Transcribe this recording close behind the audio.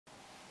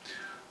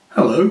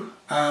Hello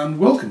and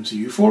welcome to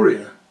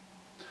Euphoria.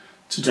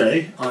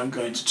 Today I'm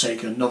going to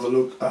take another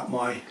look at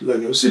my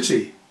Lego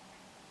city.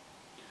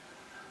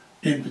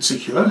 In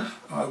particular,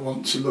 I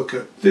want to look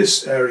at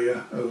this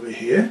area over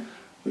here,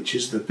 which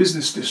is the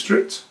business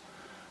district,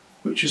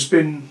 which has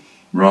been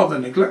rather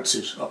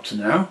neglected up to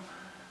now,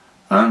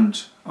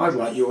 and I'd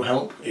like your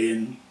help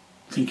in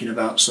thinking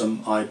about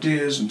some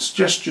ideas and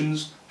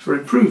suggestions for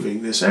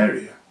improving this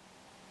area.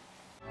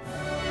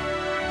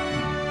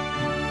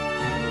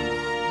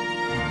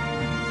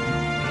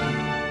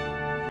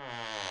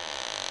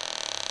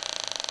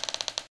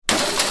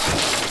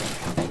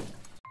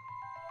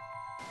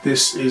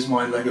 This is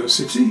my Lego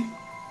city.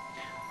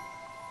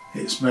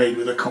 It's made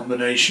with a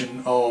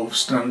combination of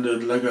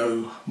standard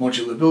Lego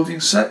modular building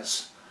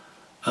sets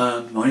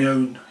and my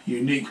own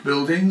unique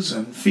buildings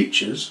and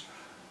features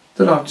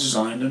that I've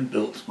designed and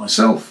built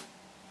myself.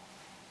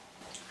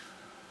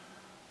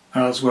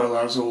 As well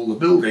as all the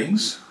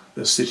buildings,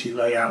 the city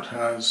layout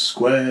has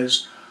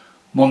squares,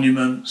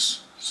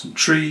 monuments, some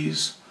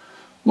trees,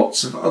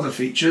 lots of other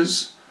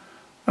features,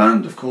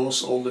 and of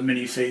course all the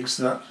minifigs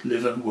that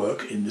live and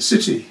work in the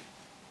city.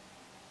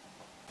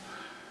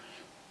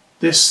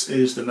 This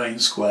is the main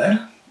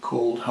square,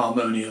 called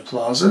Harmonia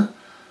Plaza,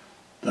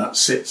 that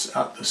sits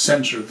at the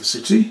centre of the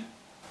city.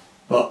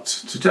 But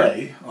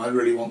today I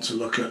really want to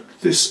look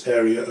at this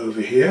area over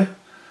here,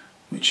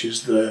 which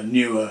is the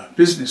newer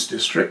business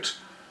district,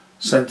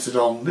 centred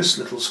on this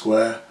little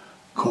square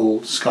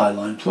called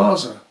Skyline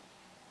Plaza.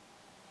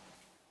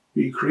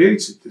 We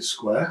created this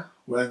square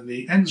when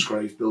the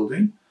Ensgrave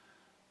building,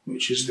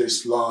 which is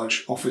this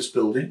large office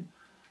building,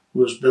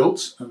 was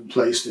built and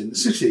placed in the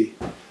city.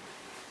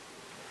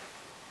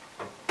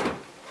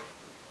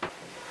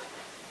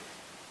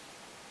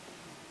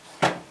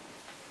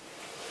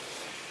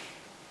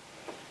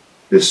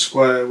 This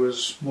square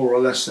was more or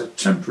less a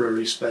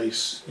temporary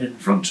space in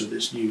front of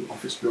this new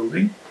office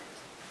building,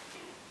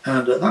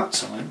 and at that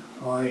time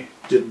I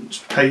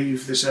didn't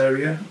pave this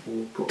area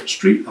or put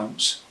street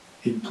lamps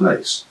in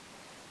place.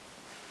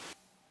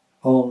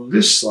 On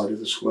this side of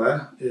the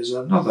square is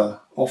another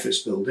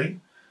office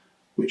building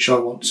which I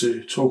want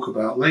to talk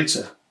about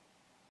later.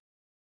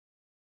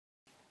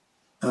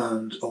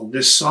 And on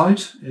this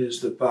side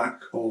is the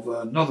back of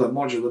another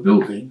modular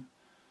building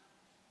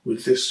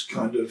with this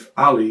kind of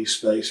alley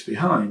space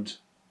behind.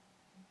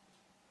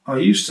 I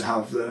used to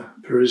have the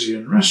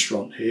Parisian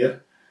restaurant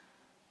here,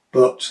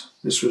 but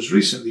this was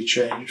recently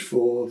changed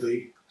for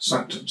the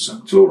Sanctum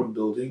Sanctorum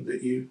building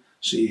that you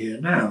see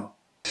here now.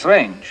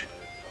 Strange.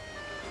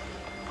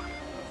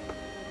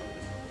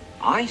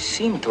 I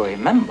seem to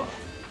remember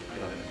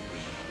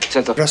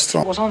that the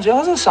restaurant was on the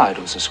other side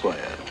of the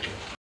square.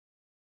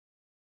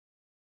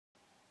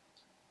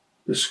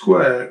 The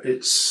square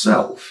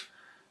itself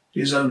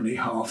is only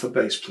half a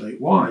base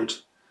plate wide,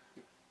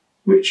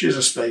 which is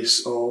a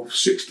space of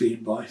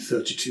 16 by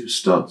 32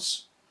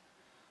 studs.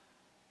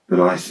 But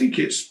I think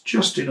it's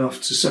just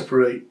enough to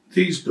separate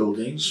these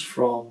buildings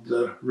from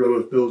the row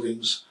of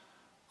buildings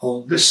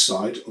on this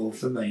side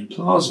of the main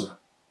plaza.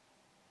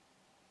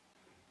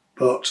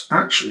 But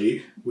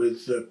actually,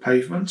 with the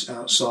pavement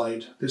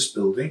outside this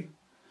building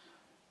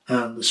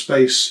and the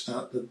space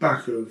at the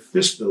back of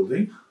this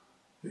building,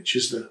 which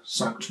is the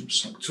Sanctum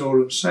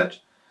Sanctorum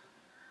set,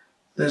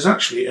 there's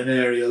actually an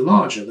area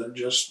larger than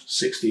just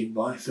 16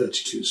 by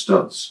 32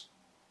 studs.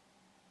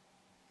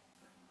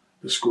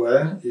 The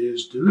square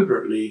is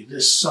deliberately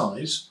this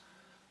size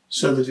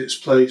so that it's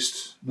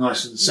placed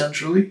nice and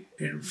centrally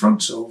in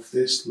front of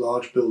this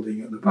large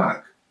building at the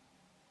back.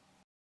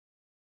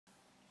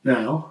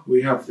 Now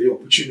we have the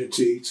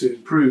opportunity to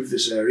improve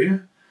this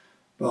area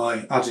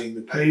by adding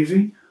the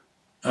paving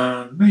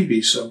and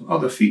maybe some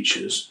other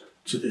features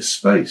to this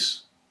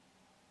space.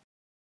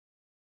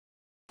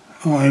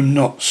 I'm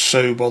not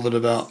so bothered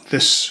about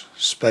this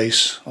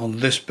space on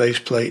this base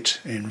plate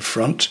in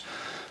front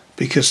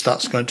because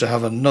that's going to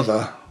have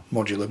another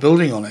modular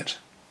building on it.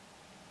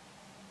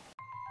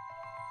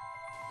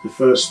 The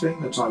first thing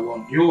that I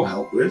want your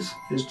help with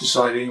is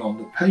deciding on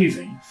the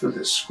paving for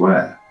this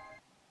square.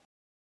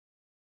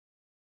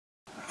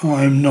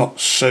 I'm not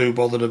so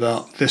bothered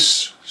about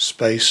this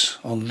space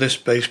on this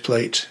base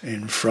plate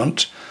in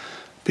front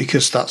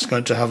because that's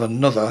going to have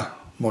another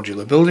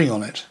modular building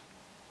on it.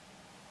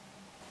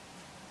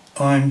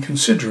 I'm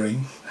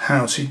considering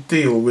how to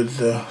deal with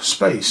the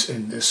space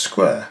in this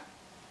square.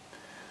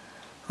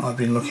 I've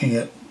been looking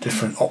at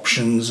different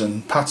options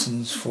and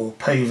patterns for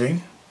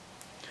paving.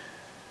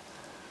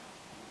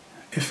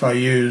 If I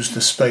use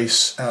the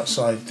space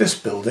outside this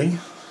building,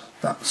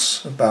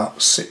 that's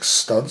about 6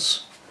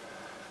 studs.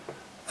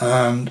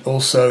 And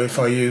also if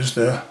I use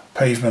the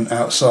pavement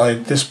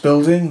outside this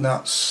building,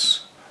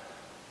 that's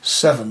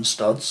 7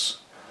 studs.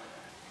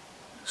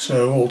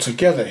 So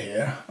altogether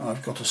here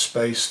I've got a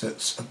space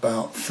that's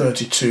about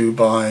 32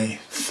 by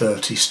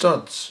 30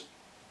 studs.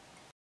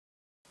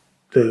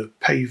 The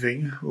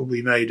paving will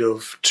be made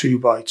of 2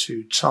 by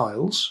 2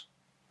 tiles,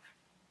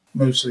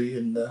 mostly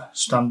in the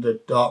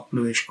standard dark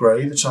bluish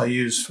grey that I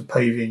use for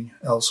paving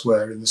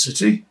elsewhere in the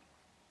city.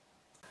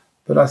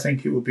 but I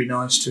think it would be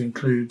nice to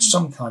include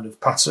some kind of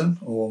pattern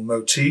or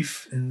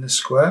motif in this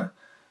square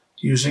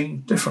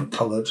using different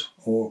coloured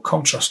or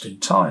contrasting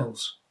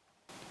tiles.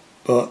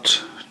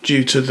 But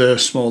due to the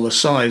smaller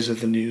size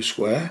of the new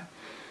square,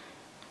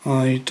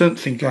 I don't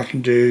think I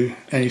can do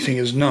anything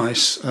as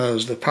nice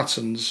as the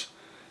patterns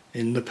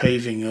in the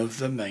paving of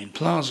the main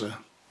plaza.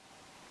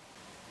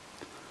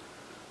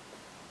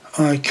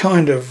 I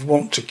kind of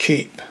want to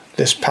keep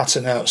this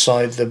pattern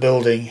outside the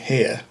building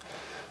here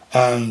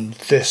and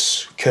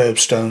this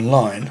curbstone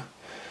line,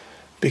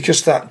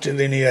 because that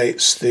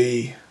delineates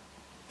the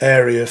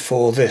area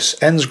for this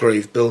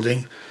Ensgrave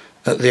building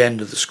at the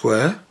end of the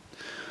square.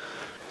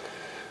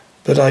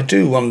 But I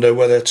do wonder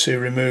whether to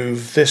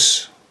remove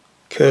this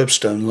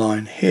curbstone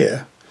line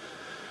here,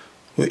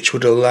 which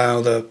would allow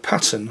the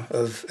pattern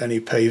of any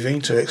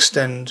paving to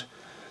extend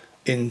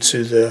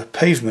into the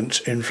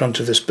pavement in front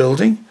of this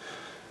building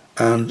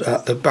and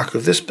at the back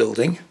of this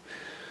building,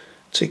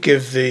 to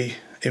give the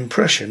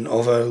impression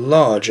of a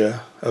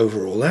larger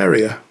overall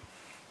area.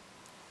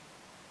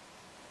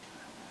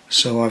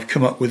 So I've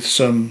come up with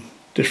some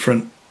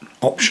different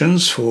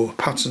options for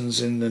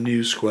patterns in the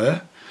new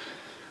square,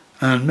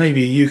 and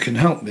maybe you can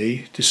help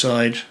me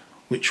decide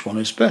which one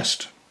is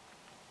best.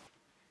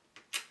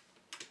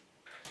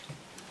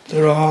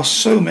 There are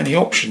so many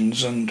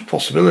options and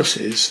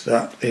possibilities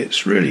that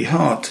it's really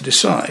hard to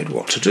decide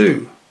what to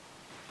do.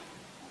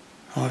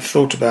 I've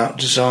thought about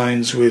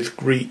designs with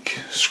Greek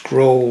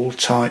scroll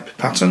type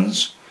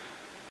patterns,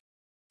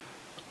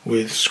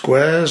 with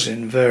squares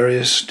in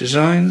various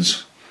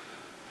designs,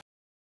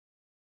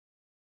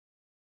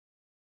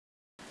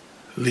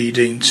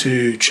 leading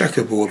to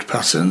checkerboard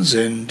patterns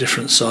in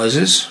different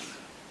sizes,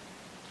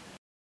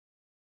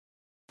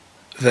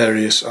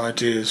 various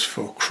ideas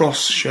for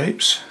cross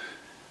shapes,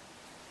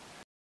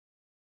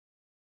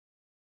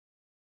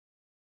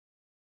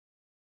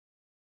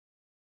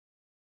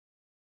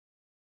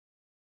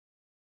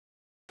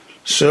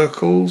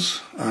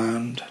 circles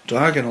and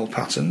diagonal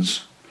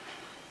patterns,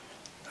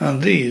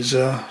 and these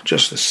are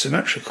just the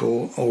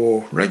symmetrical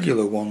or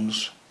regular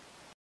ones.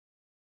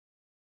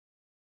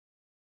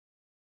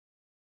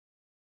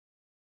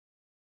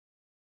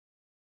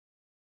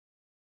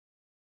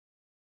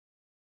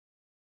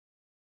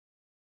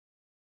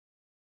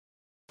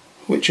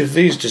 Which of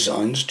these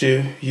designs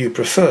do you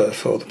prefer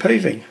for the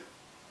paving?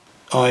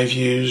 I've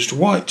used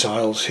white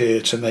tiles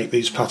here to make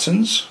these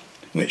patterns,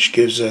 which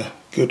gives a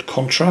good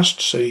contrast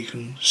so you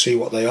can see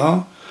what they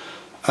are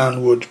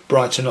and would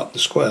brighten up the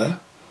square.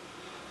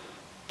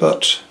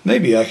 But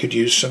maybe I could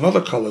use some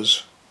other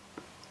colours.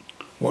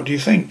 What do you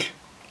think?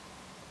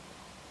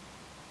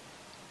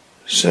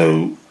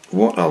 So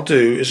what I'll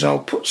do is I'll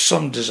put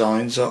some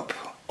designs up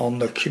on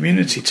the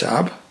community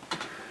tab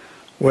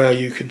where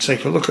you can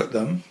take a look at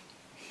them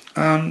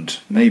and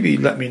maybe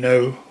let me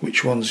know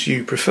which ones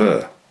you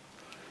prefer,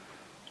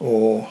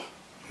 or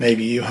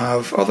maybe you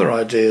have other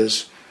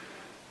ideas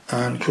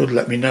and could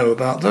let me know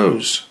about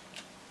those.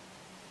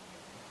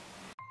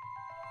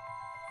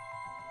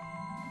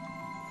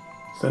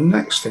 The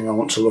next thing I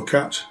want to look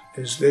at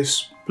is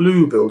this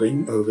blue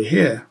building over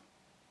here.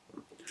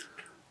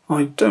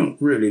 I don't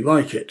really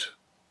like it.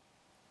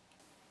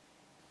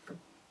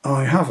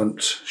 I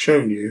haven't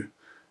shown you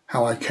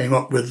how I came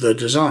up with the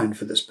design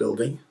for this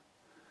building.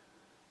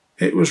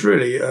 It was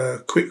really a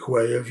quick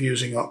way of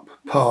using up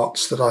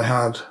parts that I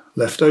had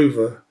left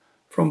over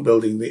from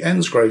building the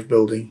Ensgrave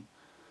building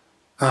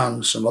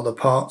and some other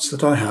parts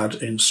that I had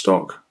in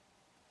stock.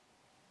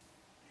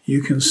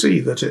 You can see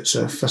that it's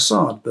a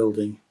facade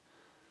building,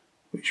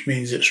 which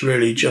means it's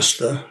really just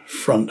the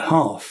front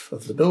half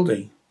of the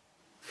building.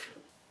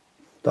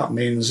 That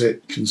means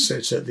it can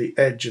sit at the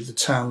edge of the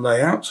town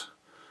layout,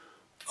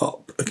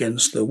 up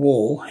against the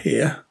wall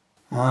here,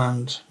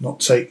 and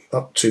not take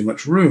up too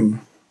much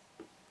room.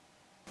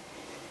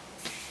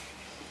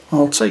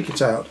 I'll take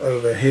it out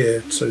over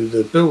here to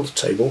the build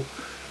table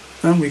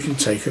and we can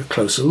take a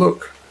closer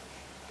look.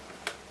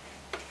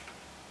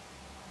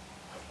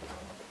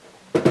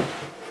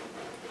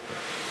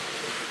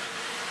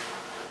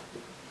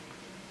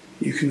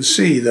 You can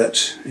see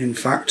that in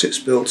fact it's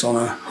built on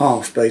a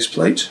half base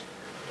plate,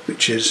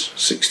 which is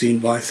 16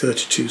 by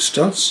 32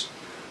 studs.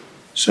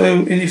 So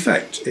in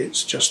effect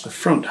it's just the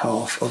front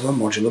half of a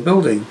modular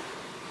building.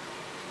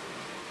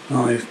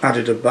 I've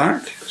added a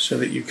back so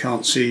that you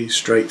can't see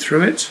straight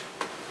through it,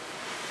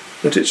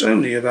 but it's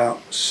only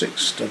about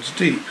 6 studs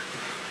deep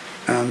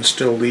and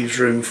still leaves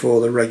room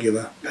for the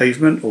regular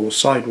pavement or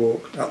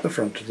sidewalk at the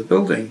front of the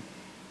building.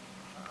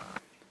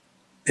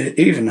 It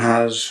even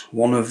has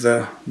one of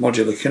the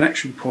modular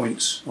connection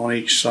points on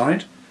each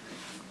side,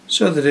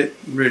 so that it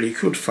really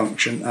could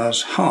function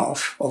as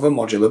half of a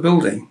modular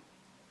building.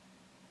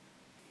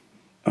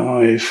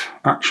 I've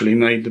actually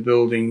made the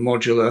building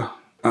modular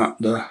at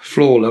the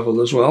floor level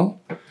as well,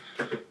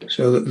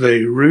 so that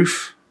the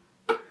roof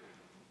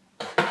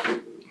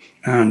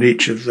and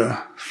each of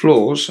the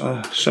floors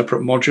are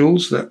separate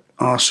modules that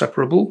are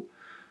separable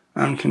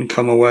and can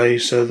come away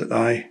so that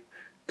I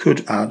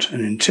could add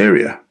an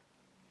interior.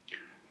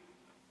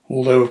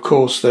 Although of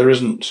course there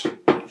isn't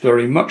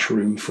very much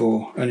room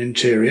for an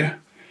interior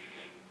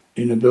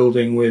in a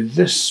building with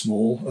this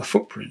small a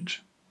footprint.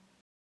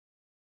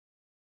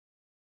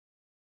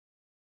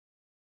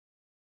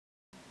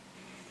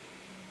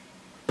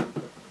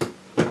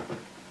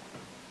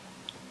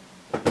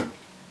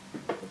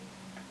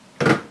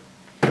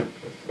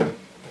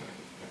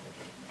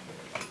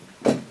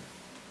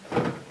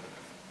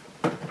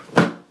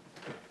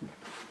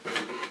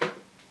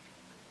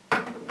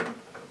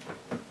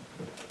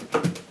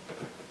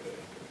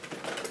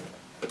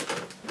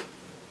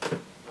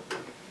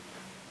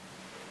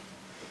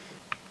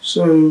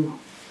 So,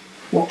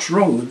 what's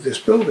wrong with this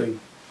building?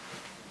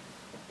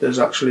 There's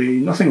actually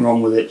nothing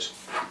wrong with it.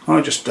 I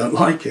just don't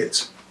like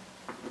it.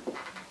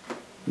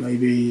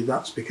 Maybe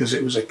that's because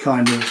it was a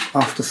kind of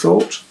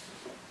afterthought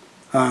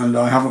and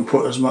I haven't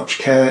put as much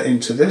care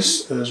into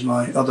this as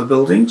my other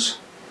buildings.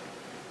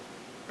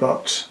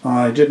 But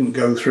I didn't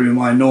go through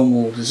my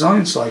normal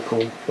design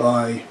cycle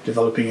by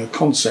developing a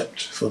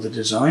concept for the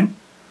design,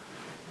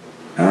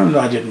 and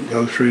I didn't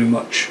go through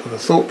much of a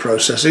thought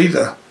process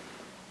either.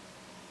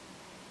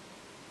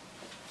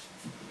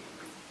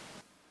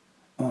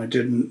 I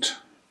didn't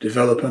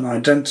develop an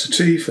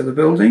identity for the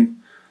building,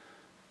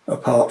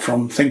 apart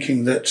from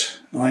thinking that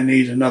I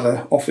need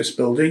another office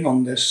building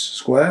on this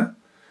square.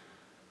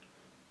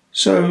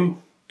 So,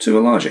 to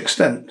a large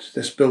extent,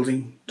 this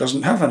building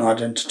doesn't have an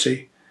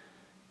identity.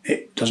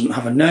 It doesn't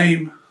have a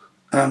name,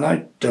 and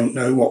I don't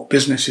know what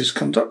business is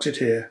conducted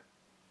here.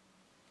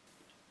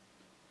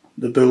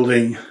 The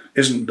building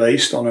isn't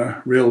based on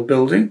a real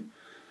building,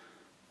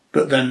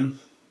 but then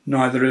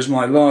neither is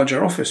my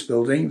larger office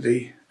building,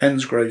 the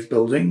Ensgrave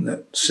building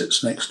that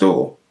sits next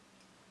door.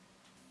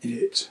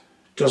 It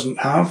doesn't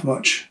have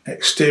much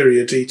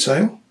exterior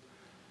detail,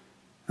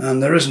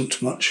 and there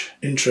isn't much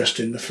interest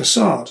in the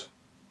facade.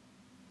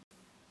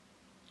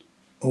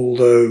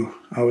 Although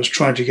I was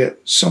trying to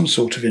get some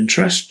sort of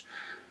interest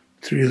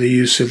through the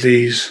use of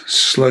these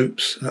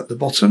slopes at the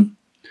bottom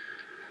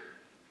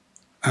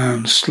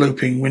and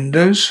sloping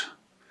windows,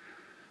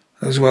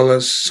 as well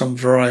as some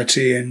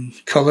variety in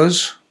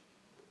colours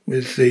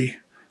with the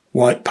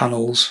white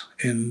panels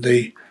in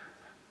the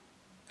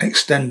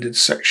extended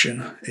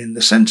section in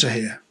the centre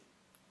here.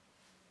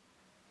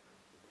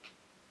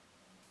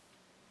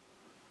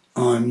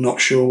 I'm not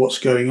sure what's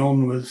going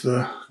on with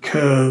the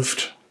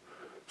curved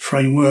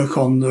framework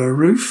on the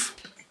roof.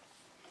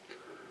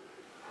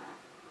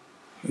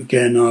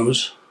 Again, I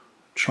was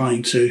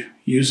trying to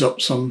use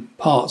up some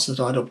parts that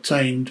I'd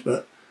obtained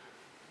but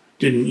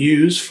didn't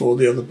use for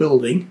the other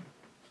building.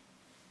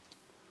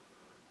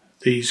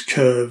 These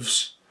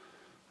curves,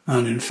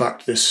 and in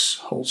fact this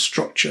whole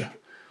structure,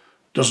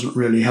 doesn't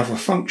really have a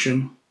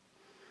function,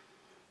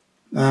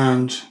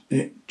 and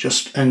it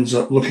just ends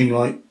up looking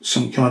like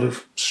some kind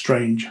of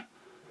strange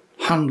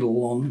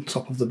handle on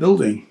top of the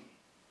building.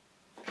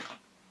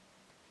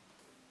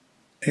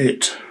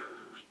 It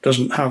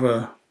doesn't have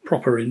a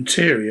proper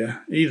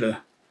interior either.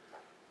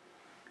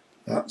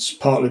 That's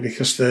partly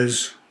because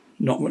there's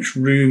not much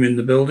room in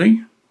the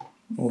building,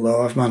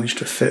 although I've managed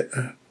to fit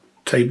a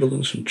table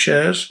and some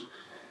chairs.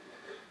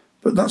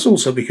 But that's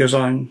also because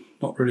I'm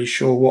not really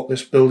sure what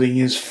this building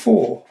is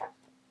for.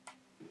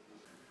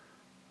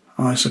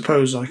 I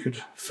suppose I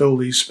could fill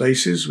these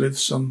spaces with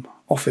some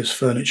office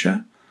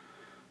furniture,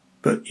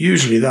 but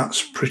usually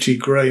that's pretty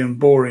grey and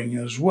boring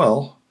as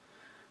well,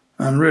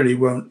 and really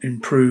won't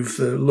improve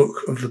the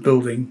look of the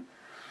building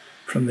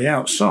from the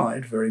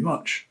outside very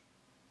much.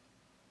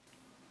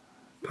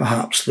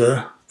 Perhaps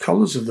the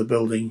colours of the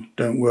building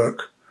don't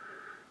work.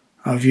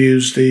 I've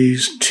used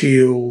these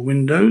teal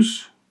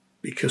windows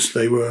because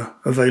they were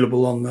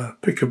available on the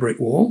pick-a-brick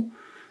wall,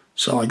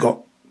 so I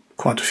got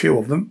quite a few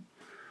of them.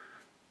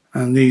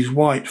 And these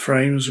white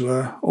frames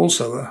were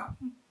also a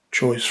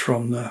choice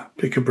from the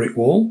pick-a-brick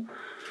wall,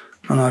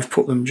 and I've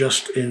put them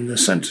just in the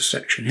centre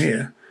section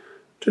here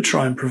to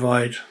try and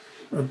provide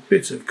a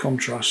bit of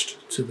contrast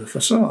to the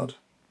facade.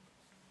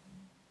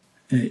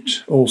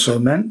 It also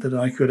meant that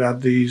I could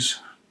add these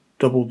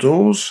double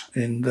doors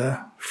in the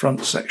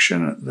front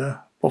section at the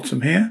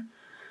bottom here,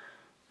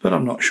 but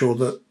I'm not sure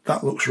that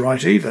that looks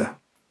right either.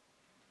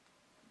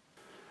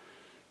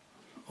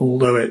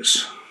 Although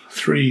it's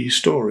 3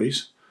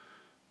 stories,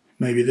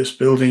 maybe this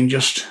building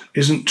just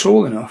isn't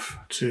tall enough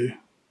to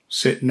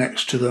sit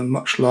next to the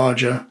much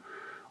larger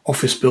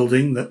office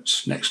building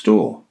that's next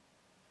door.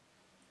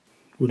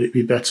 Would it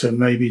be better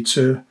maybe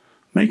to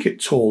make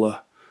it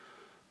taller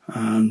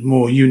and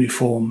more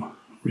uniform,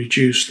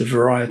 reduce the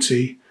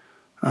variety,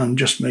 and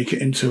just make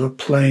it into a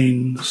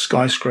plain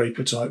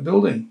skyscraper type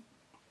building?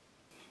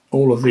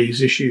 All of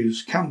these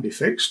issues can be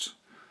fixed,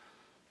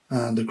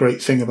 and the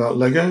great thing about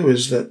Lego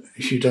is that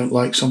if you don't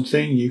like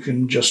something, you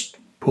can just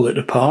pull it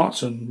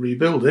apart and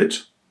rebuild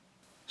it.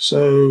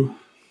 So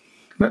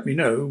let me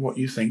know what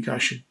you think I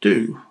should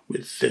do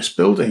with this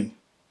building.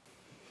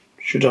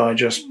 Should I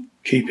just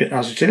keep it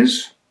as it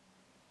is,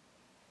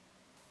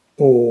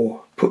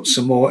 or put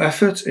some more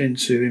effort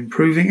into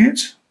improving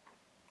it,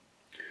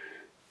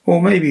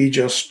 or maybe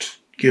just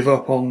give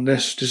up on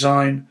this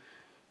design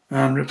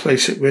and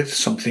replace it with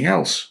something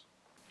else.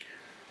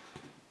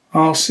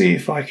 I'll see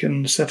if I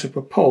can set up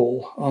a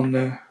poll on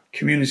the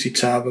community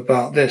tab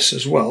about this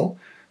as well,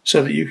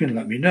 so that you can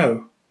let me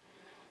know.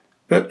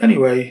 But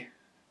anyway,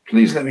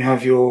 please let me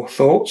have your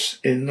thoughts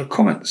in the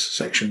comments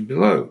section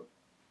below.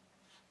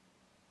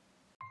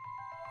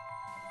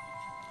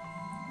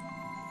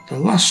 The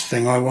last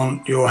thing I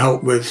want your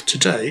help with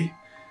today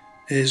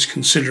is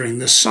considering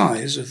the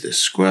size of this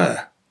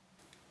square.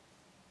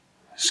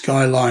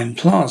 Skyline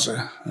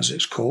Plaza, as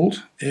it's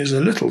called, is a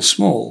little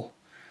small,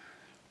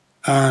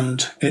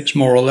 and it's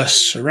more or less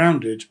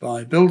surrounded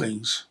by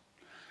buildings.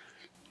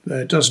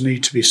 There does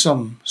need to be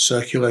some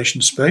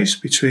circulation space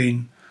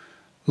between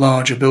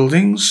larger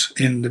buildings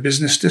in the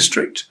business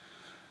district,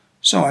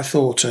 so I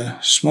thought a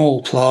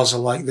small plaza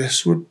like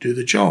this would do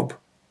the job.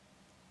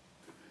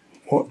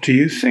 What do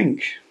you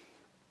think?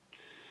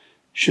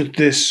 Should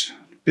this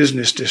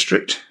business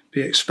district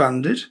be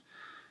expanded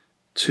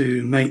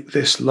to make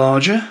this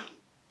larger?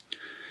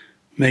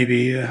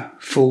 Maybe a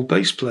full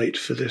base plate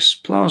for this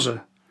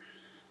plaza,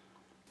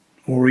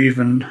 or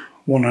even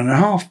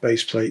 1.5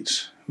 base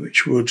plates,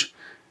 which would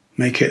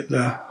make it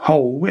the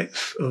whole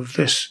width of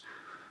this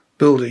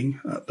building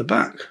at the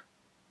back.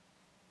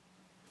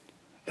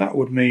 That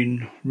would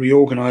mean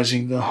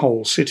reorganising the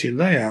whole city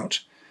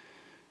layout,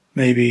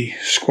 maybe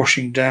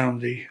squashing down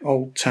the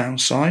old town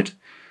side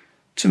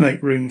to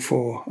make room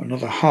for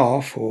another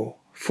half or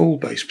full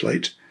base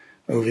plate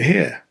over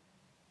here.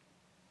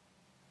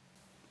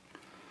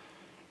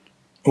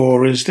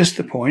 Or is this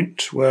the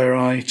point where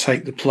I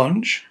take the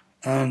plunge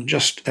and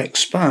just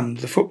expand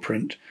the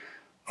footprint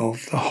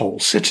of the whole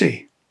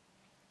city?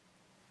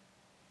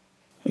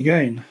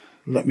 Again,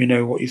 let me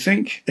know what you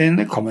think in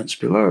the comments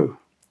below.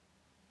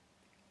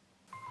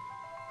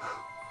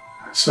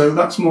 So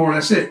that's more or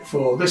less it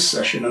for this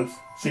session of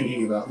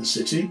thinking about the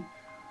city.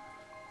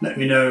 Let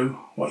me know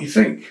what you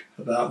think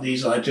about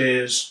these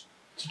ideas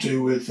to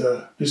do with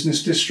the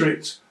business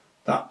district,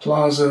 that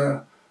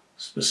plaza,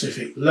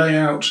 specific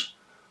layout,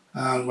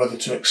 and whether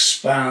to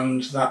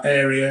expand that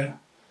area,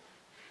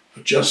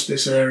 adjust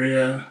this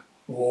area,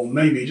 or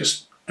maybe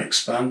just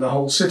expand the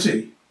whole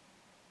city.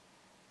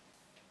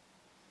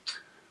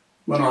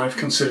 When I've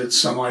considered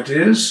some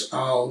ideas,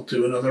 I'll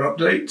do another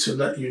update to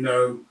let you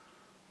know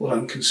what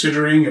I'm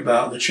considering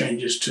about the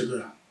changes to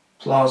the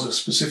plaza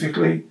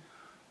specifically,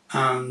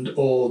 and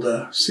or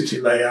the city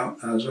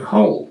layout as a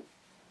whole.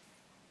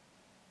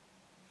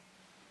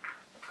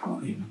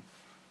 Can't even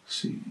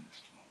see.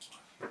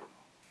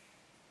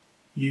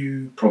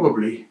 You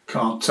probably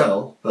can't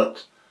tell,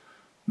 but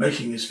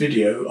making this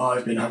video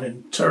I've been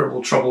having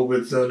terrible trouble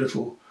with the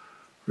little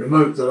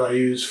remote that I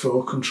use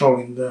for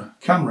controlling the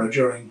camera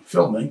during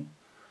filming,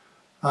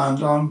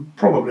 and I'm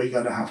probably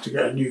going to have to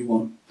get a new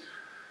one.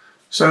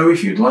 So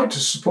if you'd like to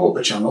support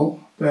the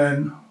channel,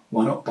 then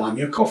why not buy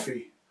me a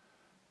coffee?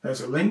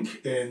 There's a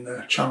link in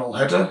the channel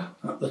header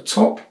at the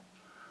top,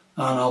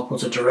 and I'll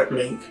put a direct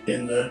link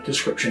in the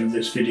description of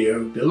this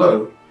video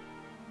below.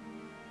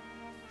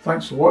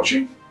 Thanks for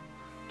watching.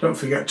 Don't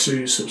forget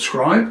to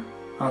subscribe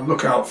and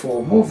look out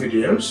for more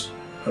videos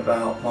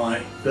about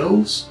my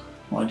builds,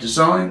 my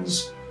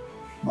designs,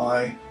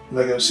 my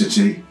Lego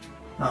City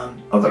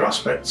and other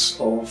aspects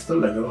of the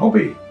Lego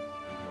hobby.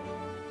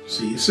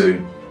 See you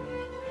soon.